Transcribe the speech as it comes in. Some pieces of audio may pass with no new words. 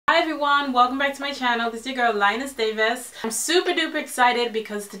everyone, welcome back to my channel. This is your girl Lioness Davis. I'm super duper excited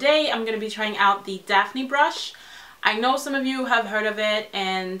because today I'm going to be trying out the Dafni brush. I know some of you have heard of it,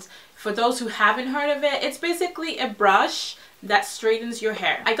 and for those who haven't heard of it, it's basically a brush that straightens your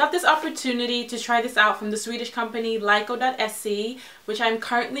hair. I got this opportunity to try this out from the Swedish company Lyko.se, which I'm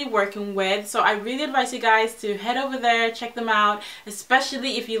currently working with. So I really advise you guys to head over there, check them out,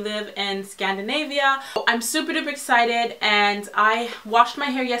 especially if you live in Scandinavia. I'm super duper excited, and I washed my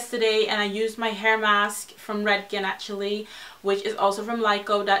hair yesterday and I used my hair mask from Redken actually, which is also from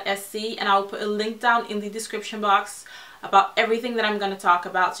Lyko.se, and I'll put a link down in the description box about everything that I'm going to talk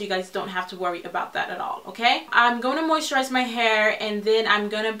about, so you guys don't have to worry about that at all, okay? I'm going to moisturize my hair, and then I'm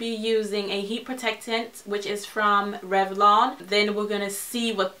going to be using a heat protectant, which is from Revlon. Then we're going to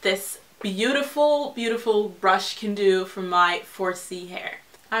see what this beautiful, beautiful brush can do for my 4C hair.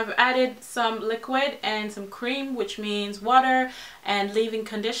 I've added some liquid and some cream, which means water and leave-in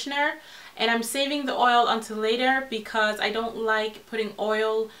conditioner. And I'm saving the oil until later because I don't like putting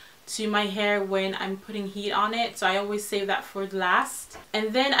oil to my hair when I'm putting heat on it, so I always save that for last.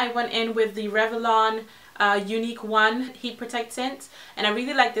 And then I went in with the Revlon Uniq 1 heat protectant, and I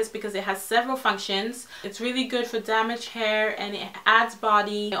really like this because it has several functions. It's really good for damaged hair, and it adds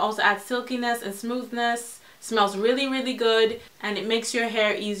body. It also adds silkiness and smoothness. Smells really, really good, and it makes your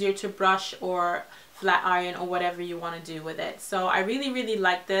hair easier to brush or flat iron or whatever you want to do with it. So I really, really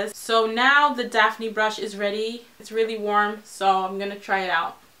like this. So now the Dafni brush is ready. It's really warm, so I'm gonna try it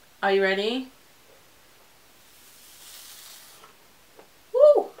out. Are you ready?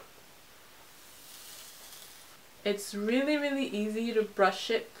 Woo! It's really, really easy to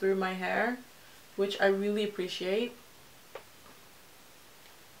brush it through my hair, which I really appreciate.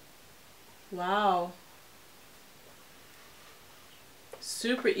 Wow.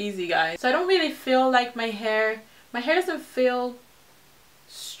 Super easy, guys. So I don't really feel like my hair doesn't feel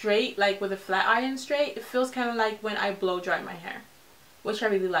straight, like with a flat iron straight. It feels kind of like when I blow dry my hair, which I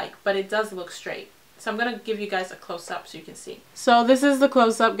really like, but it does look straight. So I'm gonna give you guys a close-up so you can see. So this is the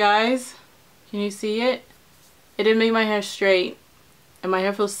close-up, guys. Can you see it? It didn't make my hair straight, and my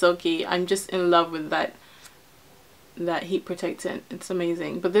hair feels silky. I'm just in love with that heat protectant. It's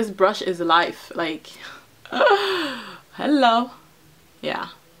amazing. But this brush is life. Like, hello. Yeah,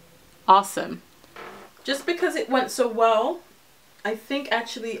 awesome. Just because it went so well, I think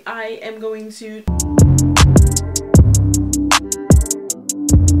actually I am going to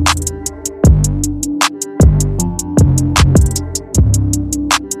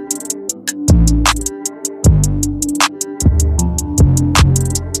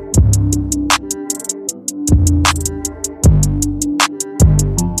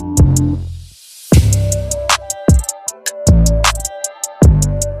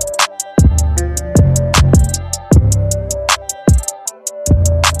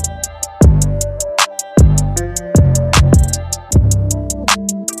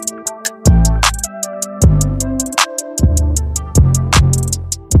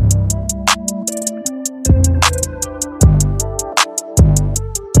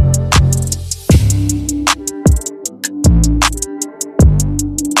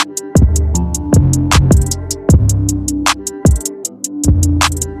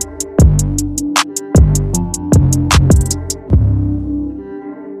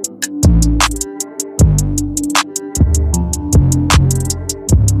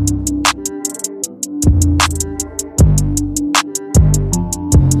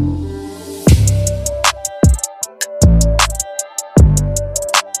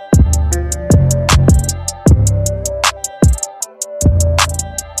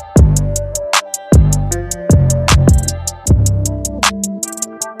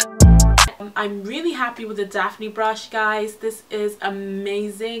I'm really happy with the Dafni brush, guys. This is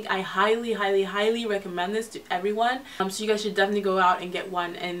amazing. I highly, highly, highly recommend this to everyone. So you guys should definitely go out and get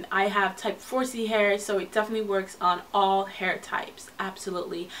one. And I have type 4C hair, so it definitely works on all hair types.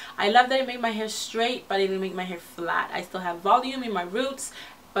 Absolutely. I love that it made my hair straight, but it didn't make my hair flat. I still have volume in my roots,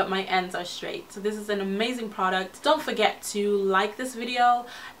 but my ends are straight. So this is an amazing product. Don't forget to like this video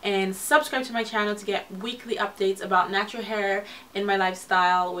and subscribe to my channel to get weekly updates about natural hair and my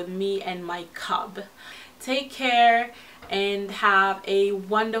lifestyle with me and my cub. Take care and have a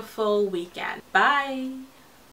wonderful weekend. Bye!